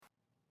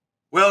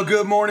Well,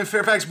 good morning,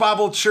 Fairfax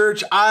Bible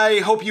Church. I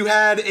hope you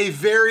had a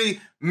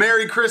very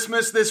Merry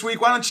Christmas this week.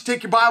 Why don't you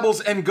take your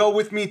Bibles and go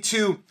with me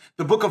to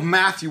the book of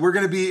Matthew. We're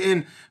going to be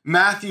in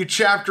Matthew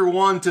chapter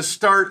 1 to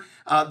start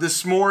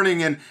this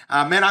morning. And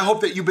man, I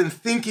hope that you've been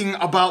thinking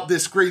about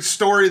this great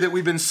story that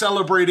we've been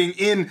celebrating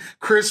in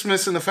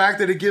Christmas and the fact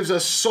that it gives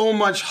us so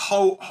much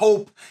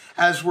hope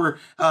as we're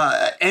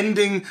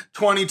ending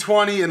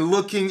 2020 and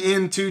looking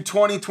into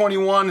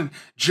 2021 and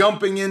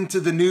jumping into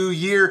the new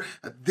year.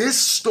 This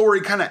story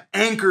kind of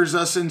anchors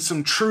us in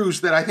some truths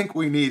that I think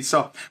we need.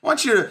 So I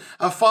want you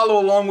to follow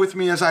along with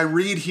me as I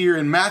read here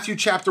in Matthew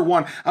chapter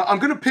 1. I'm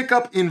going to pick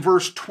up in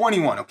verse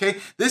 21, okay?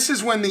 This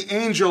is when the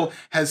angel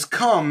has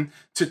come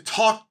to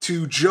talk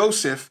to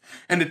Joseph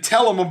and to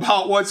tell him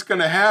about what's going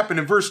to happen.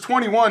 In verse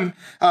 21,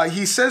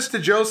 he says to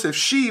Joseph,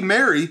 "She,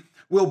 Mary,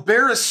 will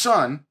bear a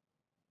son,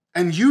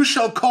 and you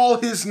shall call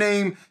his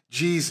name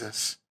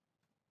Jesus,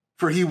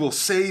 for he will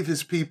save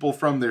his people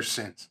from their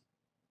sins."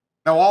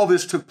 Now all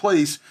this took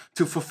place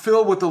to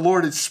fulfill what the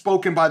Lord had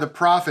spoken by the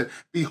prophet.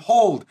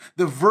 "Behold,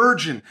 the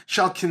virgin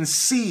shall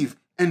conceive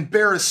and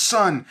bear a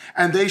son,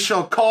 and they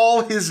shall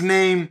call his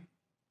name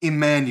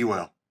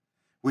Emmanuel,"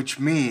 which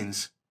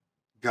means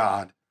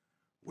God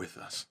with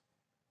us.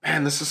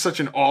 Man, this is such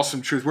an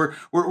awesome truth.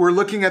 We're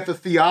looking at the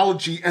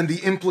theology and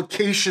the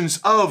implications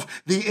of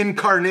the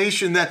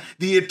incarnation, that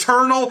the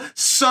eternal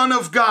Son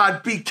of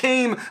God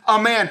became a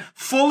man,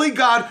 fully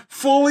God,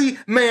 fully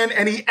man,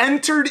 and he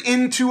entered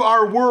into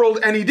our world,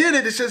 and he did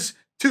it, it says,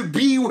 to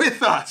be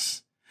with us.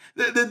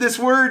 This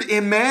word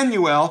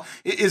Emmanuel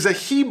is a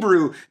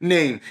Hebrew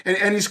name,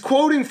 and he's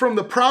quoting from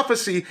the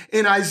prophecy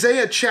in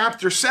Isaiah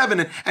chapter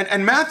 7,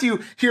 and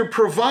Matthew here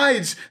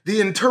provides the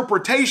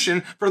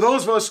interpretation for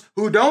those of us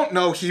who don't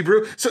know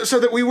Hebrew, so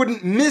that we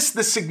wouldn't miss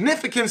the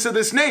significance of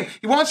this name.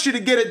 He wants you to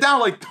get it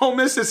down, like don't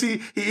miss this.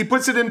 He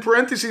puts it in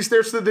parentheses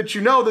there so that you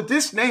know that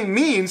this name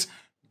means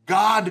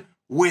God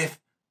with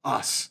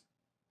us.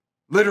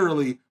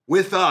 Literally,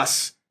 with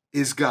us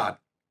is God.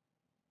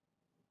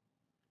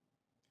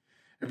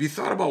 Have you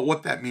thought about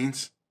what that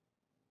means?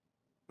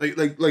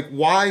 Like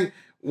why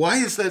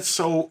is that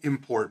so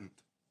important?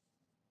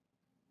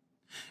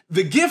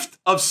 The gift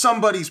of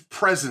somebody's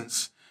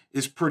presence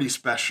is pretty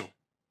special.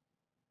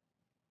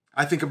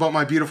 I think about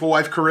my beautiful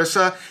wife,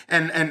 Carissa,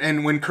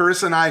 and when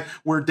Carissa and I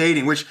were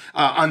dating, which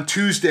on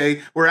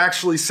Tuesday, we're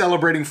actually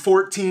celebrating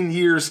 14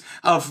 years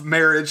of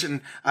marriage,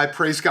 and I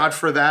praise God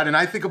for that. And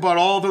I think about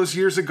all those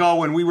years ago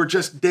when we were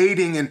just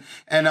dating, and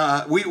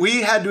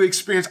we had to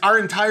experience our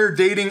entire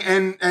dating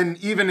and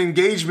even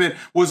engagement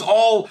was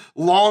all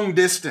long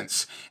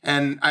distance.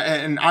 And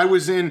I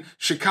was in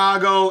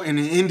Chicago and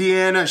in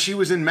Indiana, she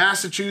was in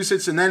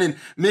Massachusetts, and then in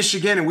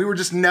Michigan, and we were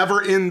just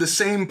never in the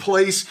same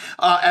place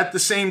at the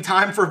same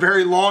time for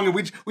very long, and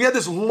we had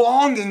this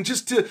longing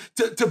just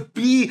to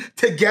be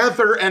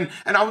together, and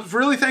I was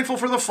really thankful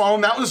for the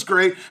phone. That was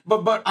great,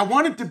 but I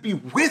wanted to be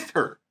with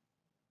her.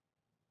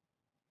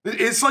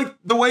 It's like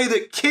the way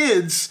that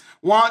kids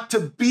want to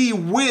be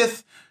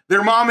with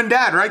their mom and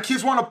dad, right?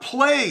 Kids want to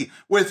play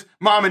with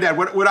mom and dad.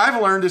 What I've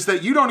learned is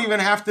that you don't even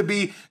have to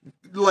be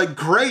like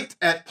great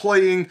at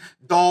playing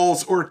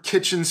dolls or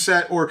kitchen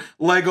set or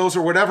Legos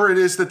or whatever it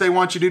is that they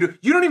want you to do.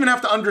 You don't even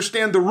have to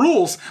understand the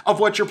rules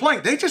of what you're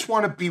playing. They just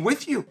want to be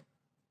with you.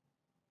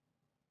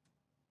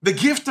 The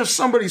gift of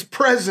somebody's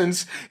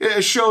presence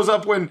shows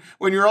up when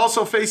you're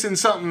also facing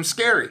something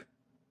scary.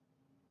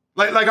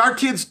 Like our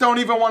kids don't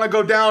even want to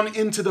go down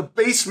into the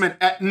basement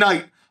at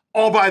night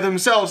all by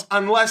themselves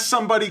unless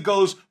somebody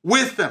goes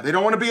with them. They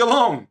don't want to be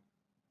alone.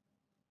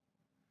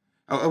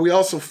 We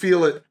also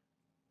feel it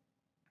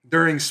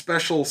during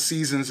special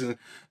seasons and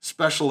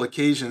special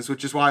occasions,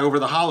 which is why over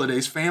the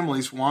holidays,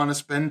 families want to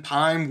spend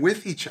time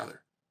with each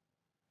other.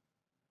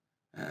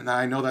 And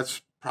I know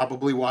that's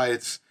probably why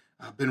it's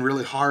been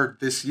really hard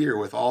this year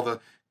with all the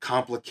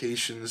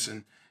complications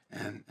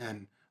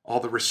and all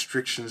the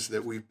restrictions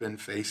that we've been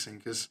facing.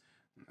 Because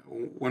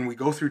when we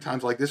go through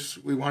times like this,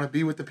 we want to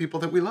be with the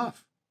people that we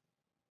love.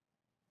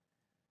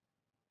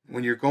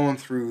 When you're going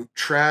through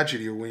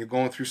tragedy or when you're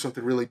going through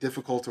something really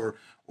difficult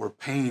or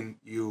pain,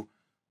 you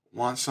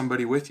want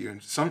somebody with you.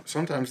 And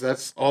sometimes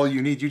that's all you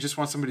need. You just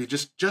want somebody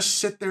to just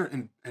sit there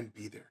and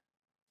be there.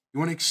 You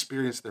want to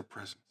experience their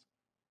presence.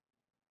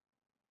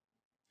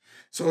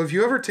 So have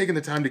you ever taken the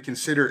time to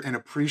consider and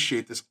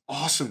appreciate this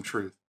awesome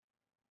truth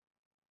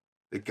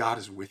that God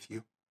is with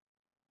you?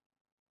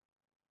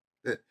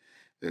 That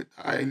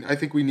I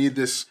think we need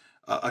this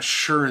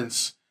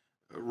assurance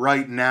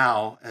right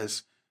now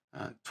as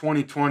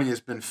 2020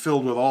 has been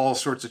filled with all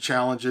sorts of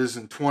challenges,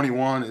 and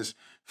 21 is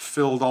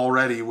filled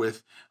already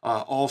with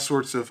all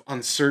sorts of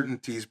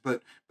uncertainties.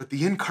 But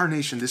the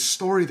incarnation, this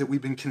story that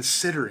we've been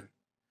considering,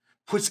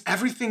 puts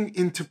everything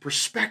into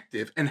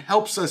perspective and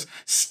helps us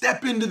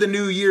step into the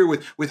new year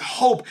with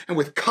hope and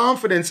with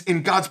confidence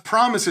in God's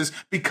promises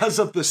because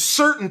of the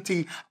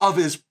certainty of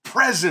his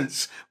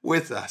presence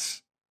with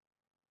us.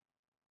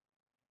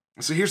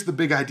 And so here's the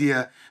big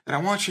idea that I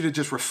want you to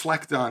just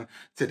reflect on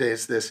today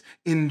is this.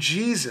 In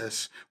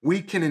Jesus,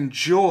 we can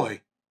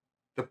enjoy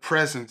the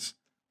presence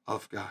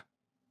of God.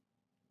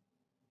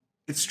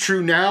 It's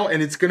true now,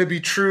 and it's going to be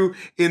true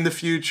in the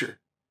future.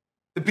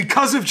 That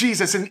because of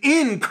Jesus and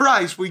in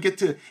Christ, we get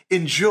to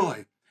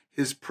enjoy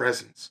his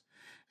presence.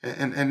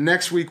 And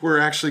next week, we're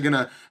actually going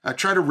to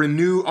try to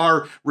renew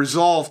our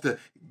resolve to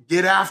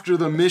get after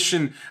the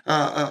mission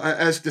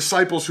as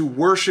disciples who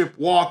worship,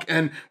 walk,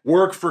 and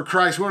work for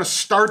Christ. We want to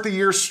start the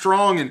year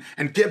strong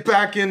and get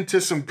back into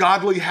some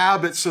godly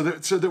habits so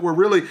that we're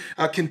really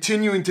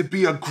continuing to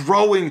be a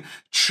growing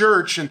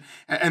church.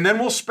 And then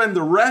we'll spend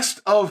the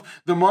rest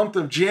of the month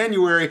of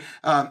January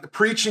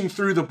preaching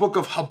through the book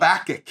of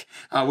Habakkuk,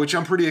 which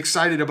I'm pretty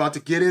excited about,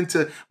 to get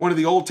into one of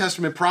the Old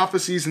Testament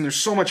prophecies. And there's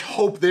so much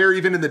hope there,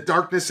 even in the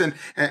darkness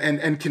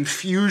and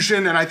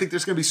confusion. And I think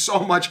there's going to be so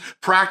much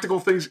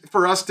practical things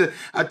for us to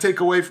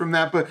take away from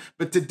that.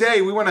 But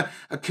today we want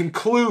to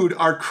conclude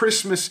our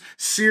Christmas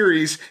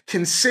series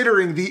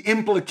considering the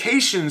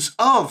implications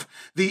of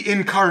the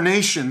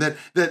incarnation,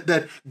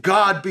 that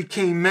God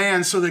became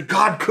man so that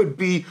God could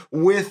be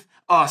with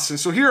us. And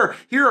so here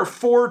are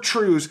 4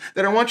 truths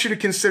that I want you to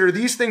consider.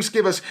 These things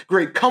give us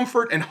great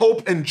comfort and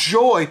hope and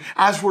joy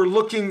as we're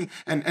looking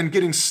and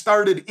getting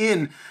started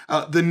in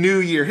the new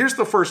year. Here's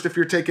the first, if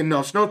you're taking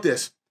notes. Note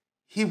this.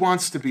 He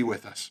wants to be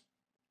with us.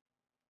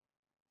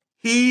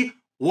 He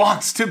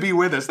wants to be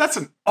with us. That's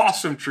an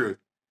awesome truth.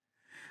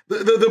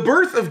 The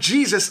birth of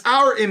Jesus,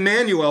 our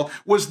Emmanuel,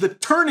 was the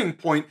turning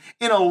point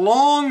in a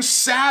long,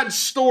 sad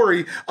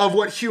story of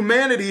what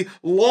humanity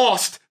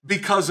lost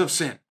because of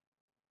sin.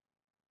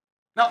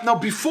 Now,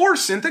 before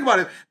sin, think about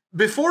it.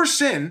 Before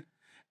sin,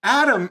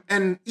 Adam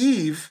and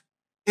Eve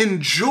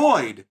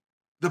enjoyed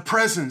the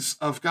presence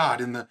of God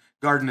in the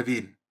Garden of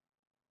Eden.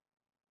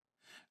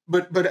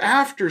 But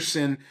after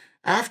sin,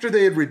 after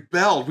they had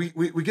rebelled,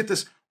 we get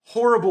this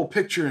horrible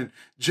picture in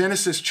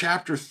Genesis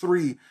chapter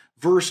 3,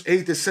 verse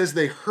 8, that says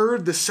they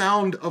heard the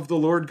sound of the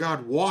Lord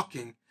God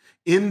walking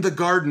in the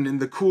garden in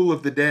the cool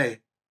of the day.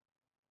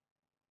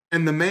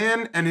 And the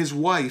man and his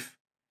wife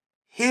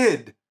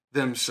hid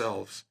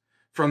themselves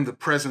from the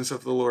presence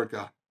of the Lord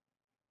God.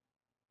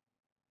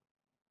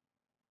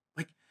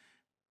 Like,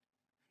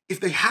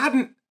 if they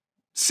hadn't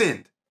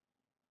sinned,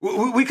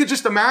 we could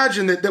just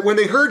imagine that when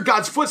they heard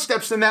God's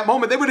footsteps in that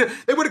moment, they would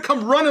have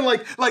come running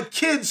like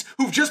kids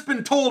who've just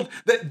been told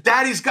that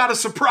daddy's got a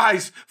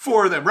surprise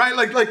for them, right?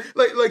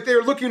 Like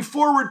they're looking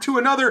forward to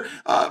another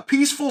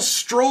peaceful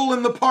stroll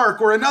in the park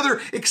or another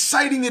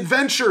exciting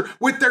adventure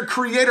with their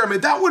creator. I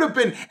mean, that would have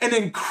been an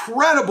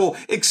incredible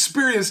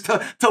experience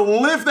to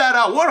live that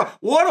out.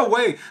 What a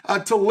way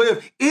to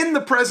live in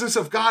the presence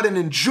of God and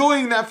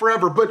enjoying that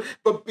forever.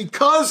 But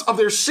because of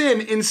their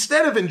sin,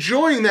 instead of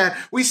enjoying that,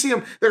 we see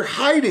them, they're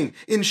hiding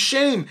in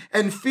shame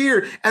and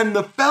fear, and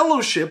the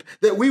fellowship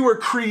that we were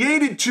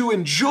created to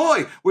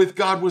enjoy with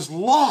God was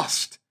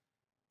lost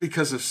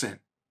because of sin.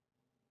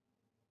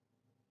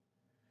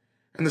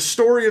 And the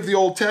story of the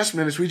Old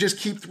Testament, as we just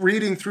keep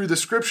reading through the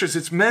scriptures,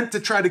 it's meant to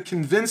try to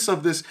convince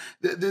of this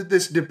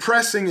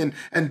depressing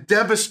and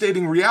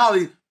devastating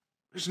reality.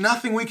 There's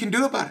nothing we can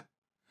do about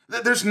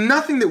it. There's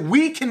nothing that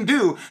we can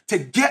do to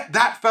get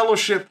that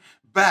fellowship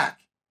back.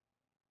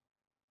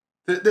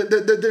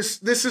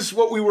 This is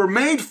what we were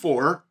made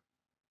for,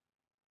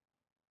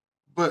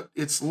 but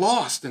it's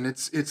lost and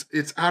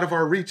it's out of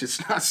our reach.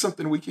 It's not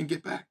something we can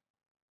get back.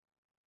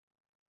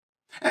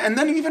 And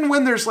then even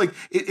when there's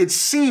it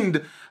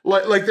seemed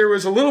like there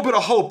was a little bit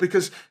of hope,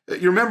 because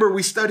you remember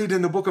we studied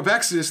in the book of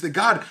Exodus that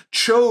God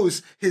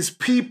chose his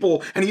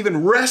people and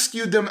even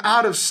rescued them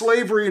out of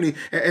slavery,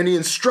 and he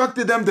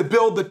instructed them to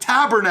build the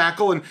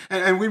tabernacle.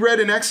 And we read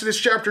in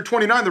Exodus chapter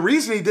 29, the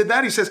reason he did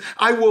that, he says,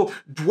 I will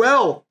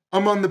dwell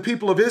among the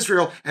people of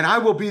Israel, and I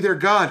will be their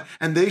God,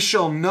 and they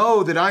shall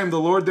know that I am the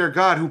Lord their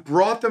God, who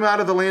brought them out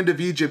of the land of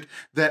Egypt,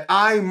 that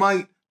I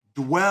might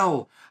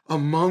dwell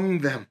among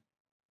them.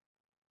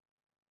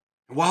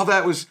 And while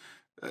that was,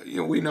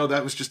 we know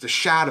that was just a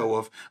shadow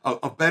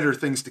of better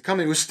things to come.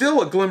 It was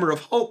still a glimmer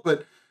of hope,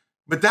 but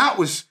that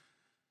was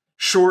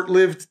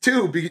short-lived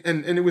too,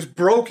 and it was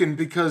broken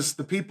because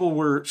the people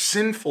were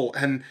sinful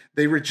and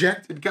they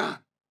rejected God.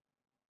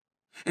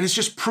 And it's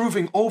just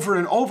proving over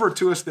and over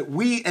to us that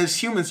we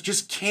as humans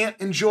just can't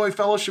enjoy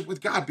fellowship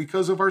with God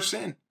because of our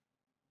sin.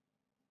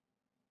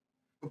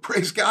 But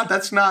praise God,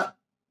 that's not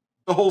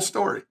the whole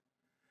story.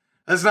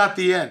 That's not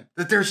the end.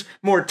 That there's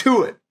more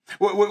to it.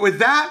 With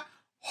that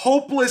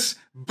hopeless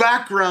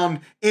background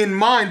in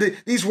mind,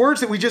 these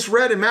words that we just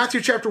read in Matthew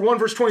chapter 1,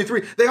 verse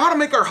 23, they ought to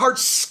make our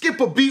hearts skip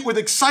a beat with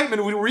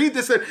excitement. We read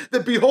this,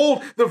 that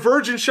behold, the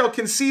virgin shall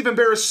conceive and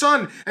bear a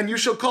son, and you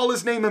shall call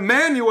his name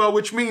Emmanuel,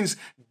 which means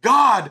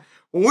God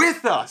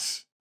with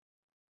us.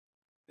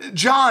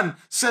 John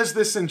says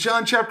this in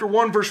John chapter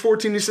 1, verse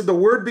 14. He said, the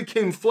word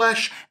became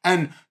flesh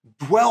and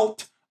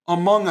dwelt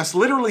among us.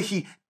 Literally,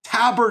 he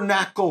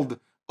tabernacled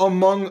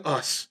among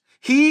us.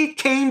 He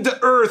came to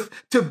earth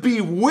to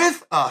be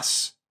with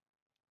us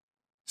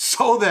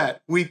so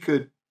that we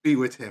could be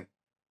with him.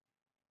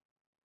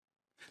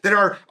 That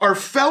our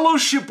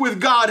fellowship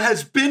with God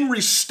has been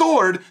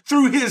restored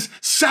through his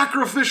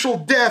sacrificial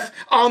death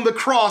on the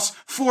cross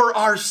for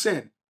our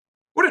sin.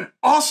 What an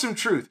awesome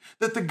truth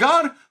that the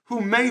God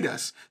who made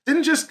us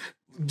didn't just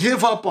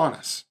give up on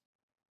us.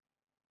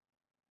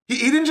 He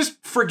didn't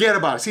just forget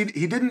about us. He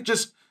didn't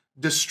just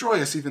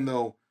destroy us, even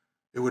though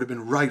it would have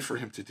been right for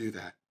him to do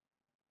that.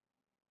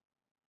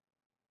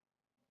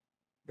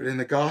 But in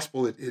the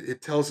gospel,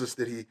 it tells us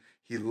that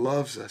he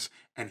loves us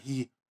and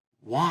he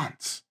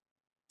wants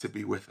to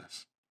be with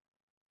us.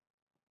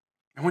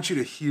 I want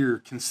you to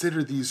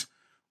consider these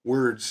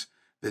words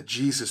that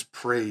Jesus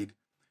prayed.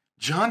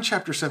 John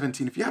chapter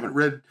 17, if you haven't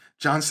read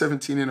John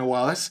 17 in a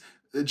while, that's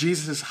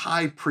Jesus'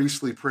 high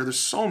priestly prayer. There's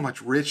so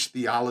much rich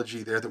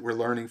theology there that we're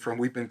learning from.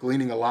 We've been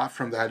gleaning a lot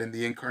from that in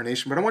the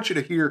incarnation. But I want you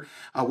to hear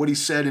what he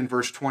said in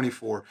verse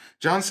 24.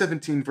 John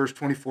 17, verse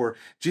 24,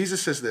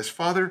 Jesus says this,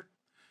 Father,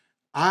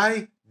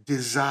 I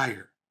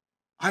desire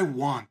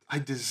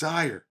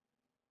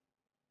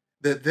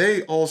that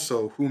they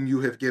also whom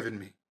you have given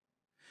me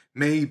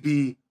may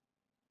be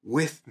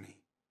with me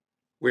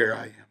where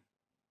I am.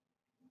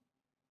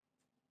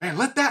 Man,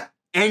 let that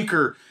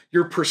anchor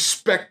your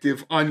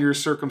perspective on your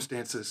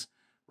circumstances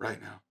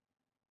right now.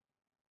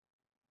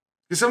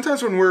 Because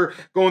sometimes when we're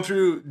going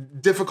through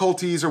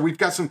difficulties or we've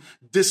got some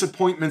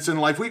disappointments in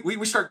life,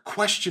 we start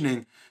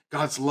questioning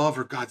God's love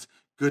or God's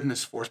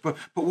goodness for us. But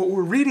what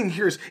we're reading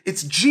here is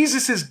it's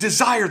Jesus'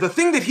 desire, the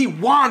thing that he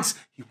wants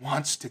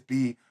to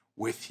be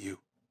with you.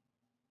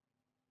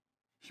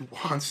 He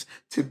wants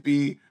to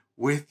be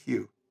with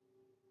you.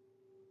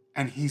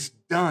 And he's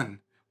done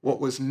what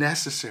was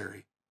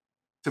necessary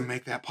to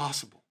make that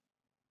possible.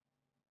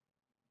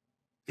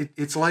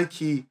 It's like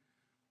he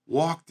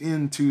walked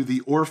into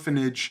the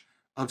orphanage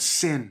of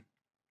sin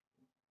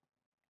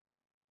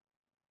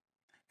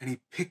and he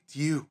picked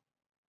you.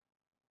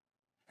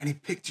 And he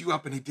picked you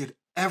up and he did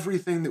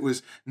everything that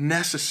was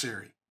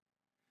necessary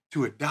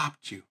to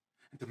adopt you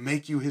and to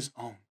make you his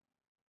own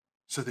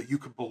so that you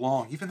could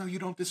belong, even though you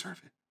don't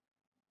deserve it.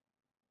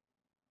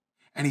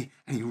 And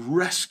he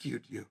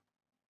rescued you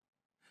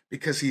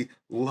because he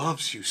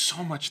loves you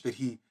so much that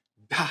he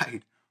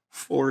died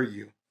for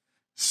you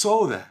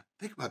so that,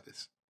 think about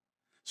this,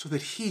 so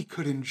that he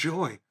could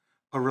enjoy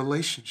a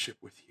relationship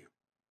with you.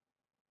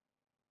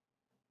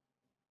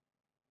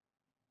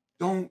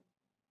 Don't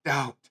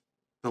doubt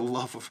the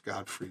love of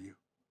God for you.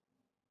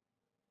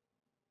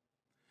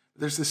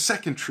 There's the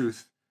second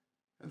truth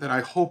that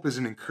I hope is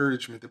an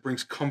encouragement that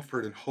brings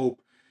comfort and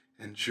hope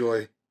and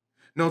joy.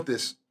 Note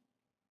this.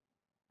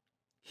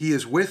 He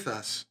is with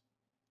us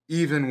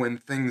even when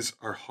things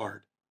are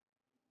hard.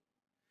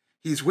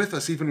 He's with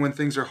us even when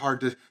things are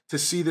hard. To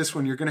see this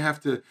one, you're going to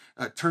have to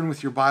turn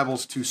with your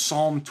Bibles to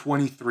Psalm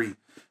 23.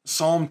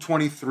 Psalm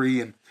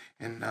 23,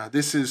 and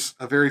this is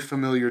a very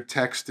familiar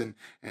text, and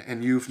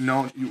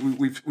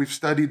we've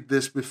studied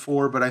this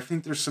before, but I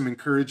think there's some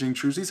encouraging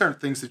truths. These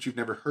aren't things that you've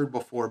never heard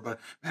before, but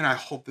man, I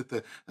hope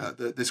that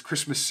this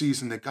Christmas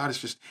season that God is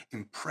just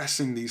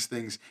impressing these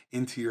things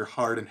into your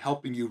heart and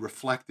helping you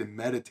reflect and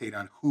meditate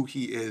on who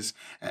he is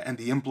and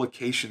the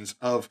implications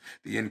of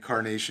the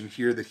incarnation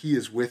here, that he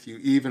is with you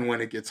even when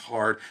it gets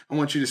hard. I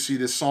want you to see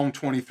this, Psalm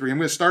 23. I'm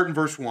going to start in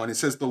verse 1. It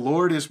says, "The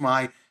Lord is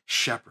my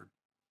shepherd,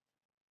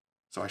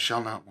 so I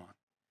shall not want.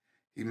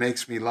 He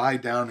makes me lie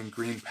down in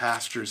green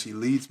pastures. He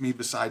leads me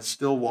beside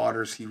still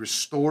waters. He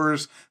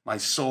restores my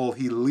soul.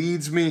 He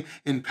leads me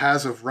in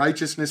paths of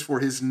righteousness for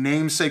his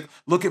name's sake."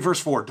 Look at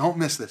verse 4. Don't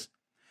miss this.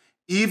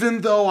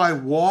 "Even though I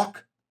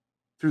walk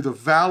through the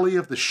valley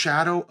of the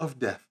shadow of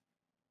death,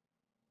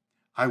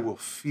 I will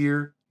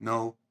fear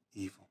no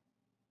evil.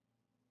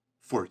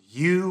 For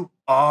you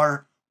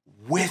are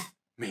with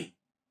me.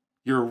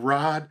 Your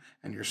rod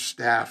and your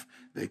staff,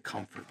 they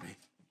comfort me."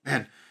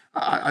 Man,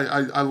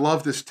 I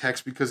love this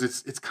text because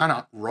it's kind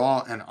of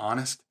raw and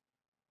honest.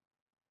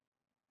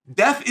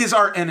 Death is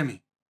our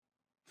enemy.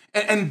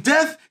 And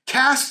death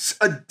casts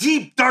a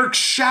deep, dark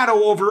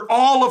shadow over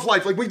all of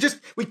life. Like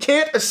we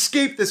can't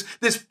escape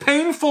this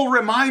painful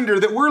reminder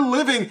that we're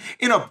living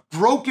in a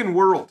broken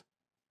world.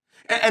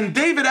 And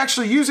David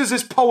actually uses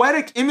this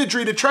poetic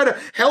imagery to try to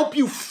help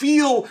you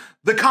feel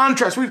the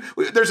contrast.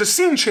 There's a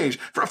scene change.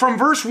 From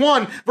verse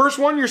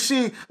 1, you're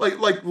seeing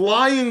like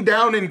lying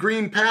down in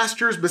green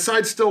pastures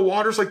beside still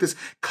waters, like this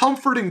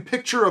comforting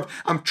picture of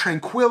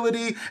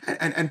tranquility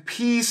and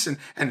peace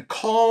and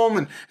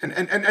calm.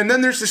 And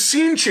then there's the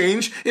scene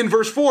change in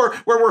verse 4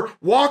 where we're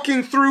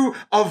walking through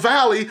a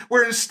valley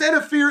where instead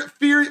of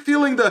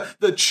feeling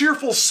the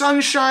cheerful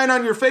sunshine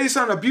on your face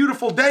on a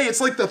beautiful day,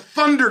 it's like the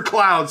thunder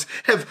clouds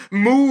have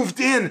moved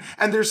in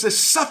and there's this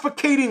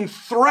suffocating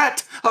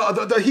threat.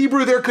 The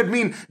Hebrew there could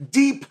mean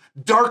deep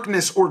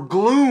darkness or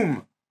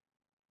gloom.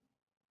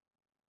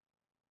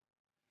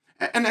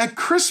 And at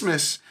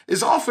Christmas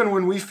is often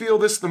when we feel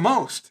this the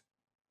most.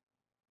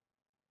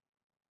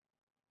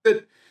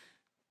 That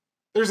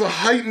there's a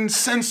heightened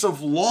sense of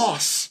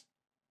loss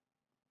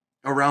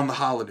around the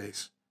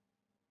holidays.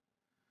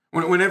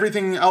 When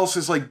everything else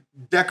is like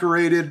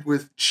decorated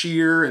with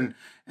cheer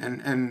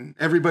and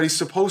everybody's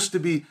supposed to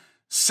be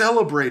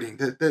celebrating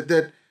that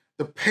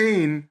the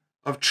pain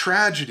of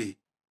tragedy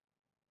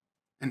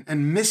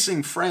and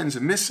missing friends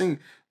and missing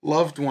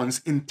loved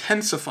ones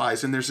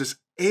intensifies, and there's this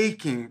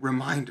aching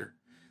reminder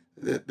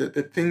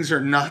that things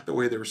are not the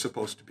way they were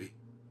supposed to be.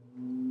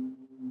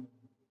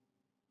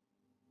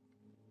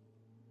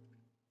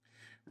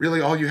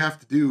 Really, all you have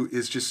to do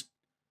is just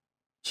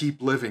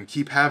keep living,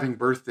 keep having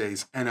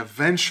birthdays, and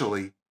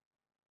eventually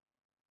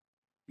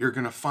you're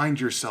going to find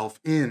yourself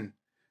in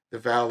the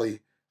valley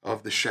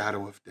of the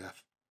shadow of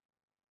death.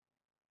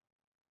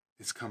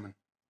 It's coming.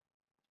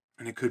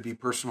 And it could be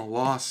personal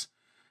loss.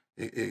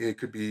 It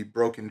could be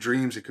broken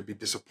dreams. It could be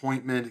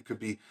disappointment. It could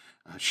be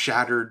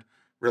shattered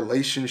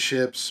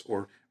relationships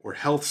or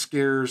health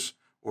scares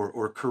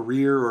or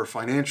career or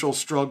financial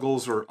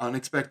struggles or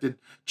unexpected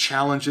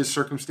challenges,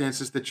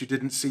 circumstances that you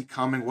didn't see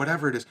coming,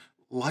 whatever it is.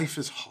 Life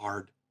is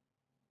hard.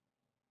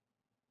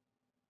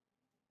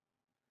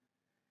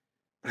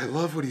 But I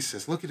love what he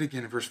says. Look at it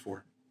again in verse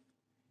 4.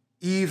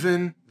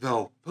 Even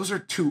though. Those are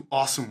two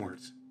awesome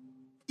words.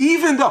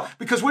 Even though,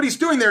 because what he's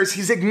doing there is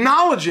he's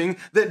acknowledging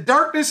that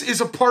darkness is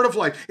a part of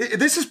life.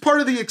 This is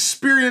part of the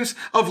experience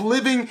of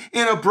living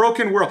in a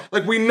broken world.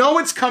 Like, we know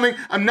it's coming.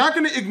 I'm not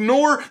going to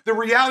ignore the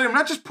reality. I'm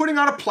not just putting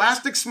on a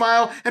plastic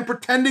smile and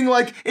pretending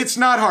like it's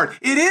not hard.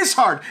 It is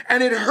hard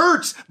and it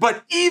hurts.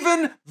 But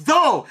even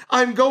though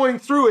I'm going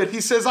through it,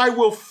 he says, I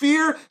will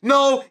fear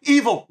no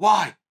evil.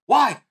 Why?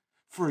 Why?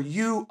 For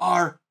you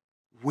are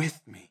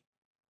with me.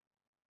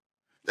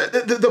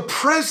 The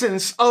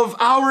presence of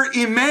our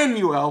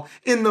Emmanuel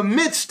in the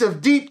midst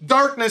of deep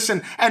darkness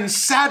and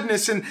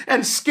sadness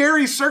and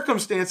scary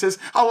circumstances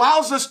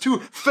allows us to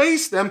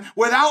face them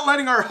without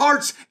letting our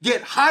hearts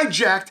get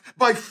hijacked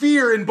by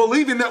fear and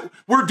believing that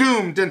we're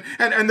doomed and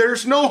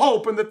there's no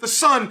hope and that the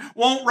sun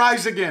won't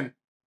rise again.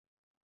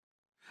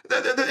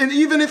 And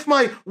even if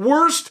my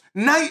worst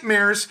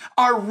nightmares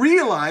are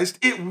realized,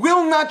 it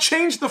will not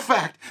change the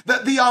fact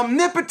that the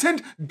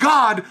omnipotent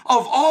God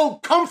of all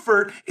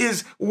comfort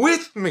is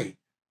with me.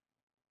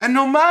 And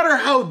no matter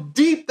how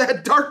deep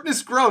that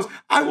darkness grows,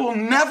 I will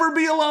never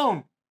be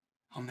alone.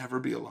 I'll never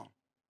be alone.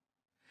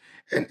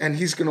 And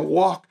he's going to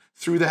walk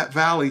through that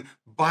valley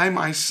by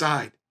my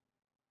side.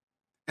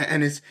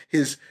 And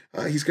he's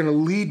going to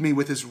lead me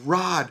with his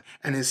rod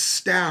and his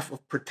staff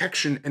of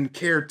protection and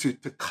care to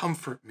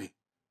comfort me.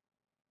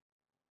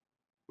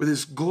 With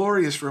this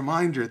glorious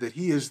reminder that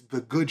he is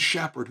the good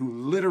shepherd who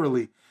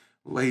literally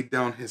laid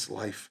down his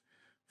life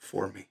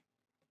for me.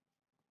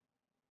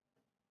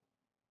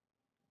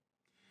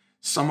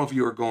 Some of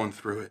you are going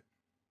through it.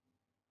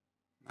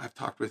 I've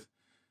talked with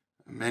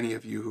many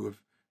of you who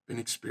have been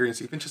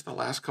experiencing even just the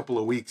last couple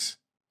of weeks.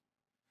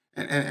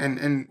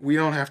 And we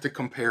don't have to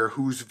compare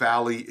whose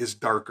valley is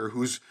darker,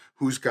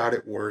 who's got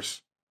it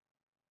worse.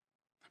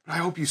 But I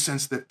hope you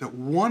sense that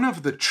one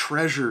of the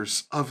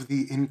treasures of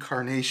the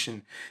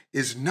incarnation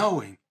is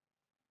knowing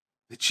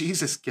that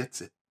Jesus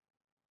gets it.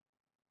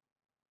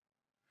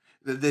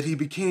 That he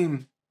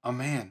became a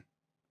man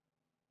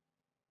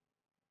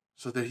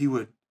so that he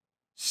would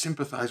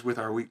sympathize with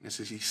our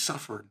weaknesses. He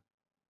suffered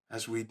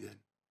as we did.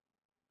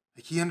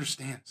 Like, he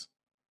understands.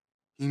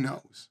 He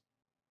knows.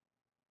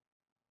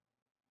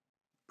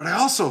 But I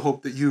also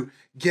hope that you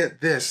get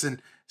this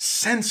and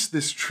sense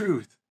this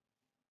truth,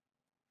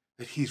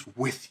 that he's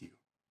with you.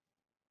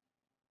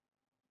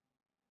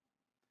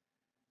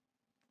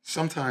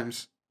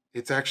 Sometimes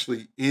it's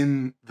actually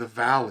in the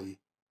valley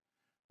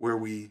where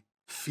we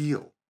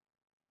feel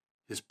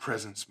his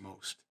presence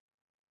most,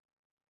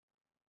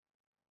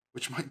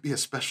 which might be a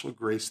special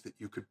grace that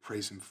you could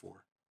praise him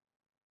for.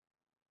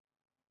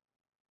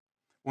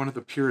 One of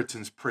the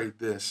Puritans prayed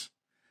this,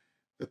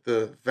 that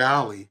the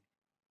valley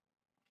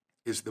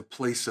is the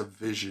place of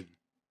vision.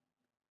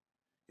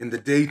 In the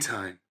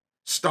daytime,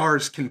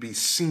 stars can be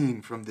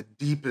seen from the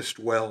deepest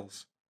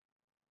wells.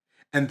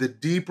 And the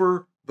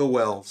deeper the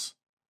wells,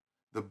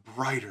 the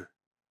brighter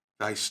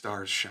thy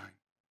stars shine.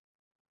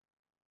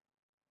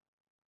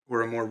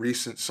 Or a more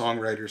recent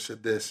songwriter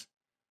said this,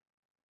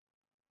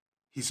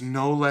 he's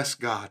no less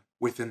God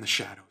within the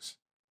shadows,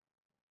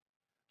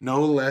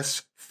 no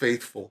less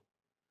faithful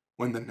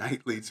when the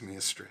night leads me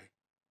astray.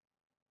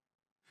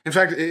 In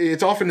fact,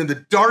 it's often in the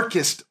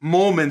darkest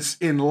moments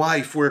in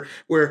life where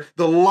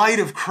the light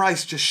of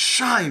Christ just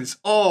shines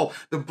all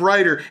the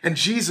brighter, and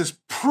Jesus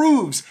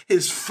proves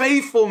his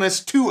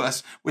faithfulness to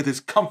us with his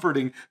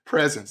comforting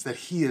presence, that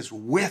he is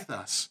with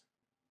us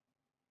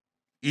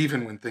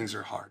even when things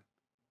are hard.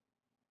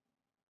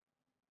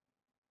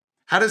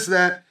 How does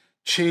that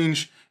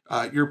change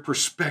your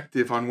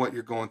perspective on what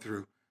you're going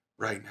through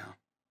right now?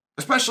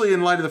 Especially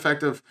in light of the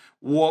fact of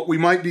what we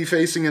might be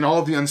facing and all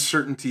of the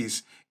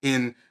uncertainties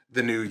in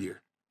the new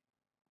year.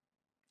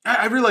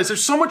 I realize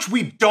there's so much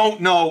we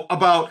don't know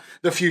about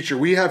the future.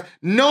 We have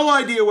no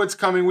idea what's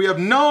coming. We have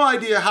no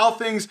idea how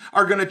things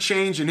are going to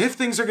change and if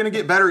things are going to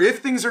get better, if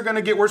things are going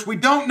to get worse. We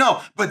don't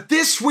know. But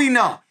this we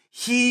know.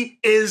 He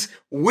is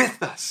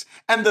with us.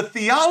 And the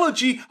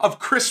theology of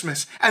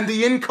Christmas and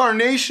the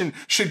incarnation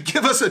should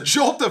give us a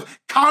jolt of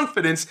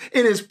confidence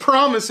in his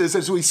promises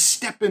as we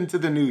step into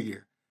the new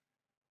year.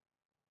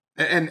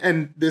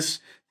 And this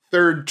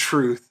third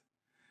truth,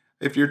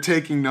 if you're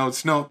taking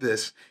notes, note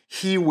this.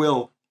 He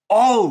will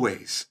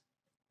always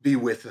be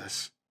with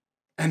us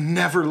and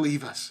never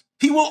leave us.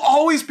 He will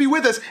always be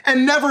with us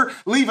and never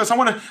leave us. I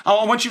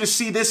want you to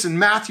see this in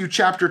Matthew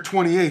chapter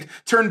 28.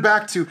 Turn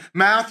back to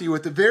Matthew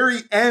at the very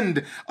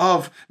end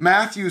of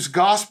Matthew's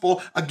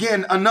gospel.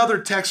 Again, another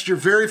text you're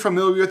very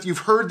familiar with. You've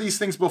heard these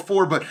things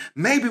before, but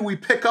maybe we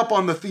pick up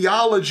on the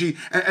theology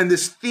and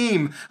this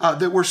theme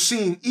that we're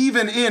seeing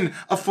even in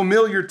a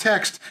familiar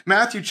text.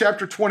 Matthew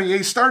chapter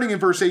 28, starting in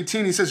verse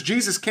 18, he says,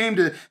 Jesus came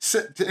and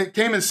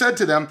said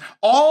to them,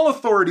 all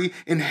authority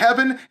in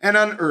heaven and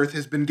on earth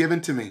has been given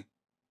to me.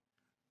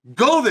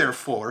 Go,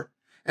 therefore,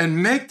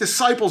 and make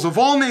disciples of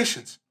all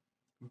nations,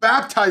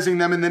 baptizing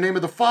them in the name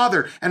of the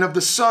Father and of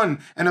the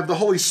Son and of the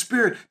Holy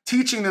Spirit,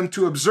 teaching them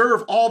to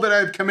observe all that I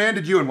have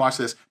commanded you. And watch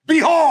this.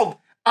 Behold,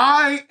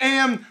 I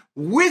am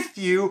with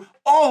you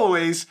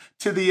always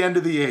to the end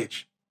of the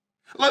age.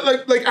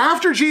 Like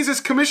after Jesus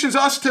commissions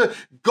us to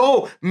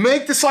go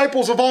make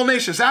disciples of all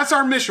nations, that's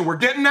our mission. We're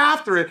getting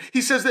after it.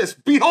 He says this,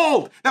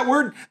 behold, that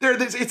word there,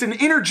 it's an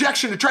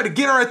interjection to try to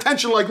get our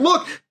attention. Like,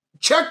 look,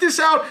 check this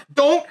out.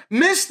 Don't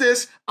miss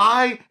this.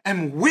 I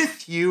am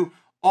with you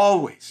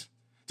always.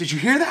 Did you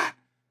hear that?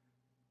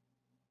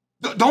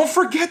 Don't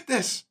forget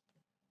this.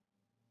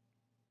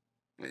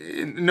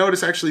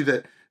 Notice actually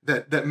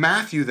that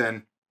Matthew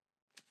then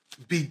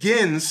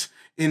begins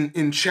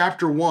in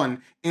chapter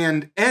 1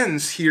 and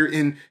ends here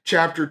in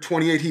chapter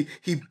 28.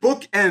 He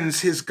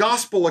bookends his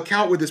gospel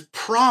account with this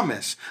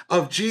promise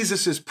of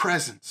Jesus'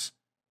 presence.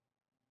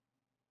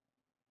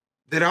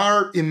 That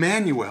our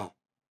Emmanuel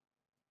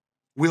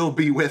will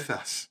be with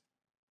us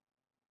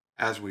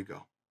as we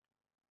go.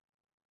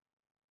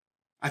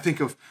 I think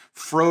of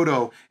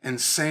Frodo and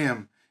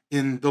Sam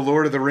in The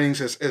Lord of the Rings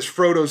as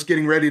Frodo's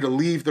getting ready to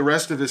leave the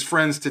rest of his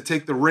friends to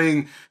take the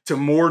ring to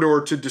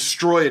Mordor to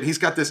destroy it. He's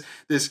got this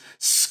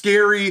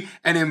scary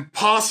and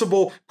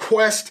impossible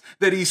quest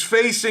that he's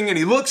facing, and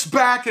he looks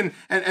back and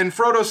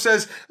Frodo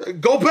says,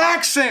 go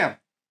back, Sam.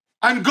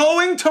 I'm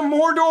going to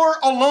Mordor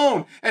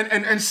alone.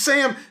 And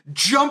Sam,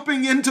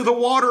 jumping into the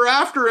water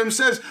after him,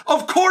 says,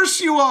 of course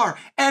you are,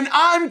 and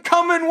I'm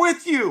coming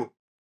with you.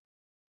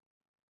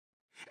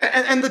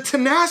 And the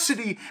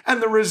tenacity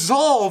and the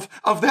resolve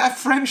of that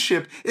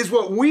friendship is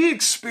what we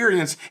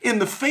experience in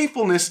the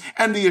faithfulness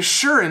and the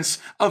assurance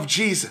of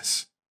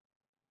Jesus.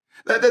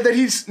 That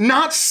he's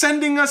not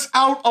sending us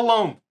out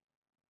alone.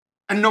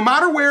 And no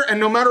matter where and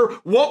no matter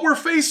what we're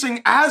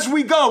facing as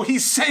we go,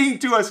 he's saying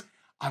to us,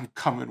 I'm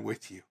coming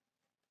with you.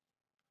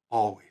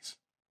 Always.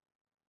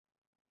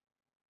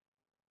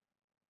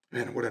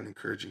 Man, what an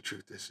encouraging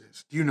truth this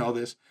is. Do you know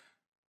this?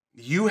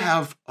 You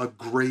have a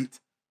great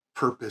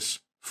purpose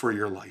for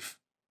your life.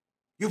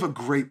 You have a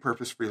great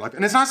purpose for your life.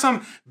 And it's not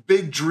some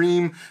big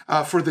dream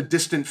for the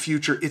distant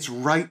future. It's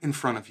right in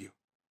front of you.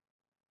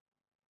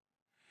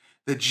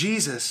 That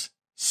Jesus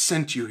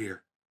sent you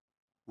here,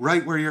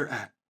 right where you're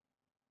at,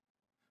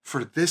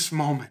 for this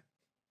moment.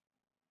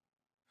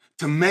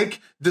 To make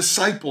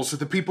disciples of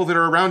the people that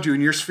are around you in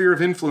your sphere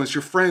of influence,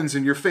 your friends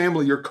and your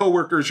family, your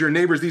coworkers, your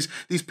neighbors,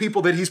 these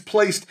people that he's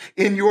placed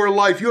in your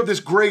life. You have this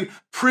great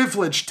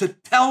privilege to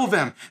tell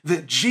them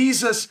that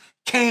Jesus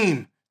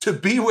came to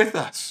be with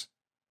us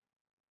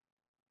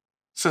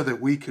so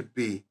that we could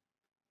be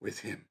with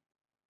him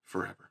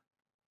forever.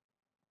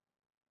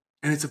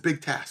 And it's a big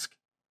task.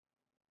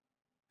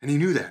 And he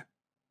knew that.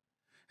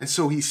 And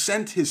so he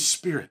sent his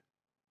Spirit,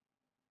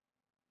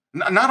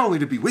 not only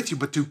to be with you,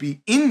 but to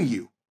be in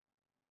you,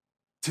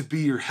 to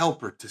be your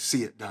helper to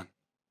see it done.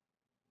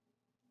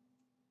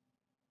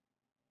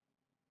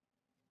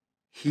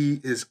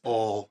 He is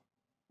all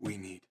we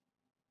need.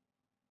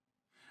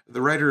 The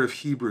writer of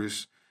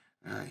Hebrews,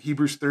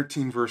 Hebrews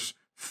 13, verse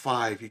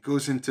 5, he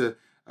goes into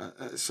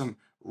some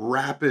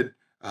rapid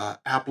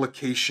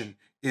application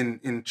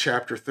in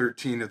chapter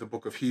 13 of the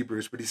book of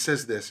Hebrews, but he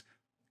says this,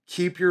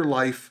 keep your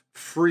life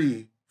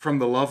free from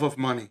the love of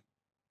money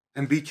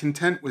and be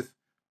content with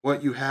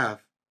what you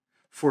have.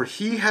 For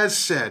he has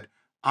said,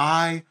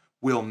 I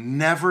will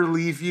never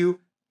leave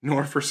you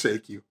nor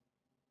forsake you.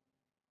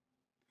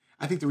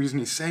 I think the reason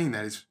he's saying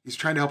that is he's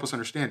trying to help us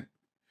understand.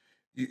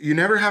 You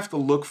never have to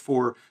look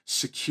for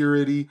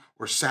security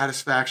or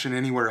satisfaction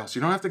anywhere else.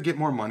 You don't have to get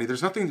more money.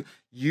 There's nothing.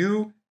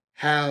 You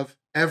have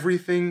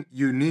everything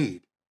you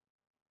need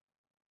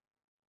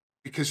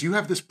because you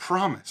have this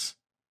promise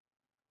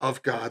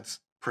of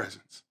God's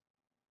presence.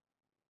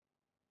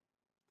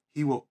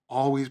 He will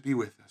always be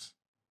with us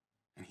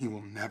and he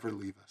will never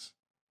leave us.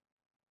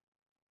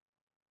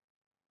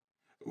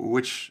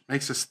 Which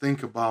makes us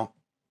think about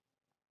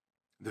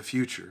the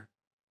future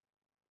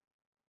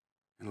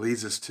and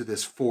leads us to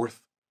this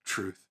fourth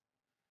truth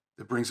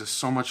that brings us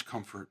so much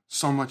comfort,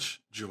 so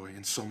much joy,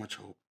 and so much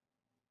hope.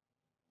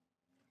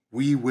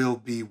 We will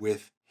be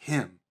with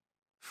him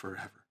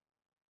forever.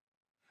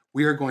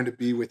 We are going to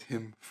be with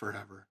him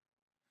forever.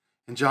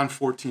 In John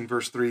 14,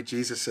 verse 3,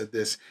 Jesus said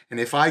this, and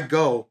if I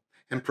go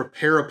and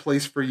prepare a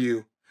place for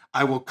you,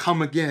 I will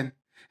come again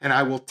and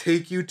I will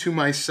take you to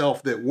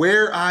myself, that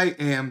where I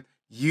am,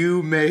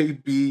 you may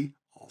be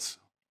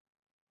also.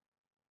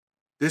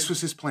 This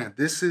was his plan.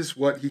 This is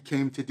what he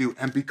came to do.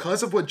 And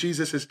because of what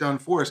Jesus has done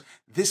for us,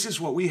 this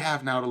is what we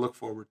have now to look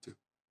forward to.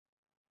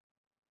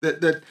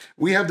 That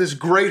we have this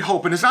great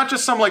hope. And it's not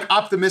just some like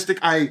optimistic,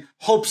 I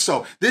hope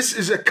so. This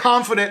is a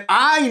confident,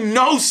 I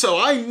know so.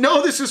 I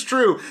know this is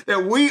true,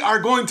 that we are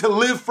going to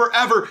live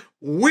forever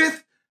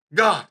with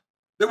God.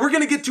 That we're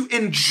going to get to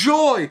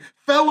enjoy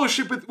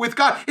fellowship with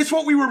God. It's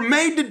what we were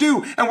made to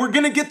do, and we're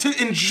going to get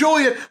to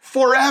enjoy it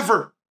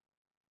forever.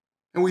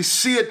 And we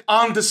see it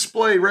on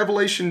display.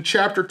 Revelation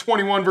chapter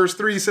 21, verse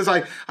 3 says,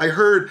 I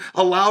heard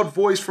a loud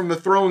voice from the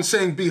throne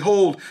saying,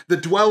 behold, the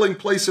dwelling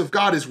place of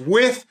God is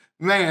with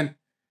man.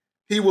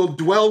 He will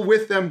dwell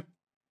with them.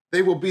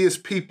 They will be his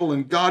people,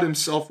 and God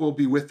himself will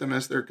be with them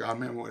as their God.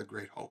 Man, what a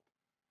great hope.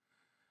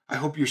 I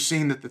hope you're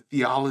seeing that the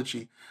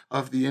theology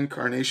of the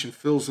incarnation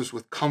fills us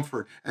with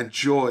comfort and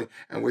joy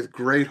and with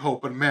great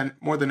hope. And man,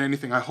 more than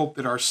anything, I hope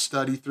that our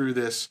study through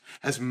this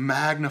has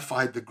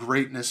magnified the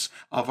greatness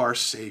of our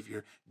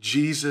Savior,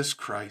 Jesus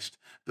Christ,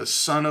 the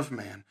Son of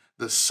Man,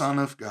 the Son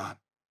of God,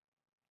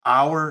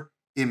 our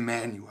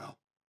Emmanuel,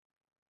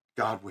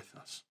 God with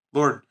us.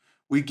 Lord,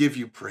 we give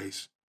you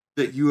praise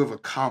that you have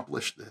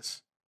accomplished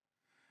this.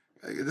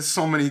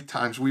 So many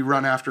times we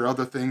run after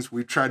other things.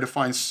 We try to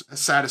find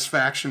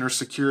satisfaction or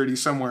security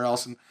somewhere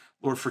else. And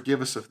Lord,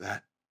 forgive us of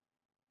that.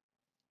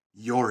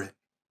 You're it.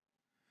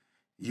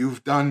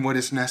 You've done what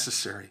is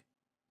necessary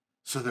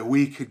so that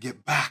we could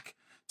get back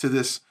to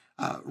this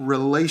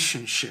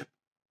relationship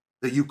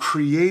that you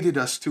created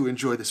us to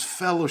enjoy, this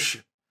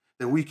fellowship,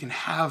 that we can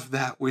have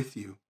that with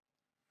you.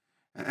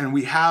 And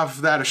we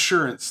have that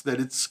assurance that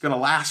it's going to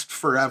last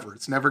forever.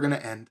 It's never going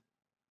to end.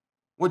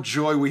 What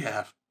joy we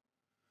have.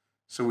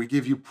 So we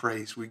give you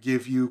praise. We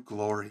give you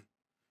glory.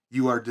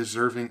 You are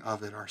deserving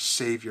of it, our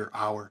Savior,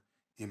 our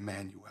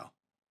Emmanuel.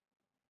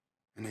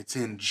 And it's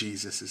in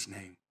Jesus'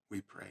 name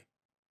we pray.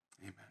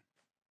 Amen.